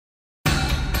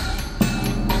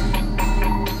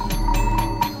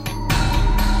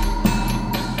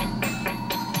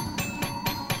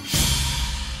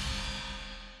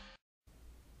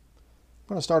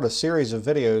going to start a series of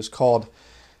videos called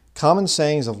Common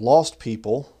Sayings of Lost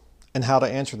People and How to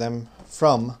Answer Them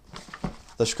from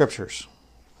the Scriptures.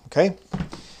 Okay?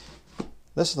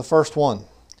 This is the first one.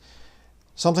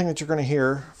 Something that you're going to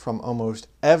hear from almost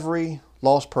every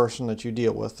lost person that you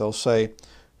deal with. They'll say,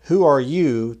 "Who are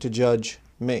you to judge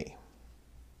me?"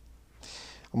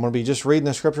 I'm going to be just reading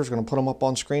the scriptures. I'm going to put them up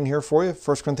on screen here for you.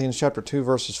 1 Corinthians chapter 2,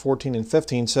 verses 14 and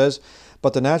 15 says,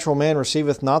 "But the natural man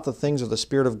receiveth not the things of the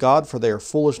Spirit of God, for they are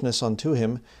foolishness unto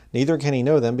him, neither can he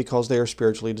know them, because they are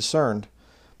spiritually discerned.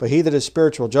 But he that is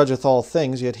spiritual judgeth all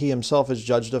things, yet he himself is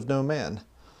judged of no man."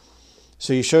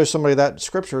 So you show somebody that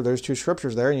scripture, there's two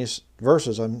scriptures there, and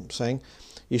verses I'm saying,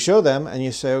 you show them and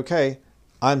you say, okay,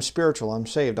 I'm spiritual, I'm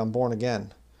saved, I'm born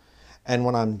again. And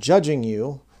when I'm judging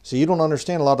you, so you don't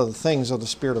understand a lot of the things of the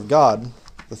Spirit of God,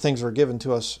 the things that are given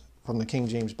to us from the King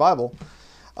James Bible,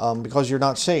 because you're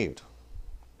not saved.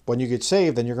 When you get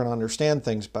saved, then you're going to understand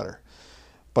things better.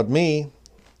 But me,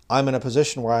 I'm in a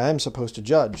position where I am supposed to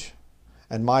judge.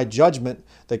 And my judgment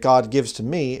that God gives to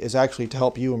me is actually to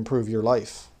help you improve your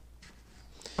life.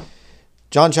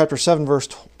 John chapter 7, verse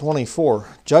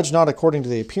 24, "Judge not according to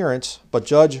the appearance, but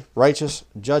judge righteous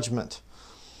judgment."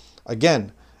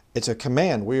 Again, it's a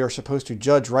command. We are supposed to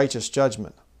judge righteous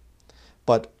judgment.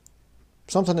 But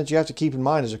something that you have to keep in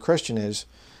mind as a Christian is,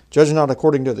 judge not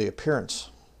according to the appearance.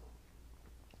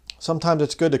 Sometimes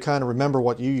it's good to kind of remember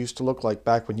what you used to look like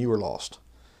back when you were lost.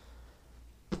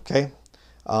 Okay?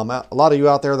 A lot of you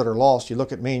out there that are lost, you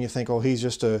look at me and you think, oh, he's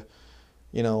just a,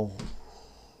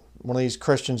 one of these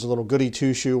Christians, a little goody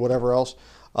two-shoe, whatever else.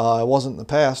 I wasn't in the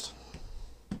past.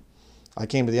 I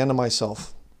came to the end of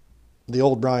myself. The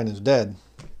old Brian is dead.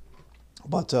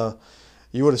 But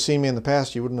you would have seen me in the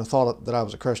past, you wouldn't have thought that I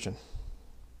was a Christian.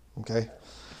 Okay?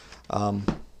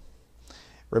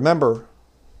 Remember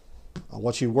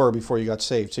what you were before you got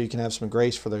saved, so you can have some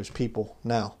grace for those people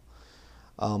now.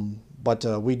 But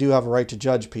we do have a right to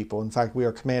judge people. In fact, we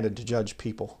are commanded to judge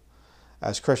people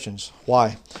as Christians.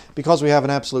 Why? Because we have an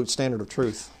absolute standard of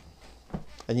truth.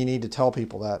 And you need to tell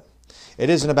people that. It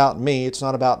isn't about me. It's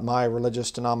not about my religious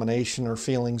denomination or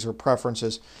feelings or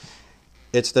preferences.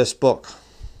 It's this book.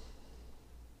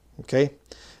 Okay?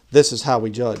 This is how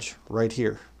we judge right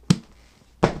here.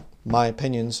 My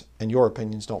opinions and your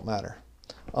opinions don't matter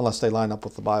unless they line up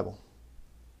with the Bible.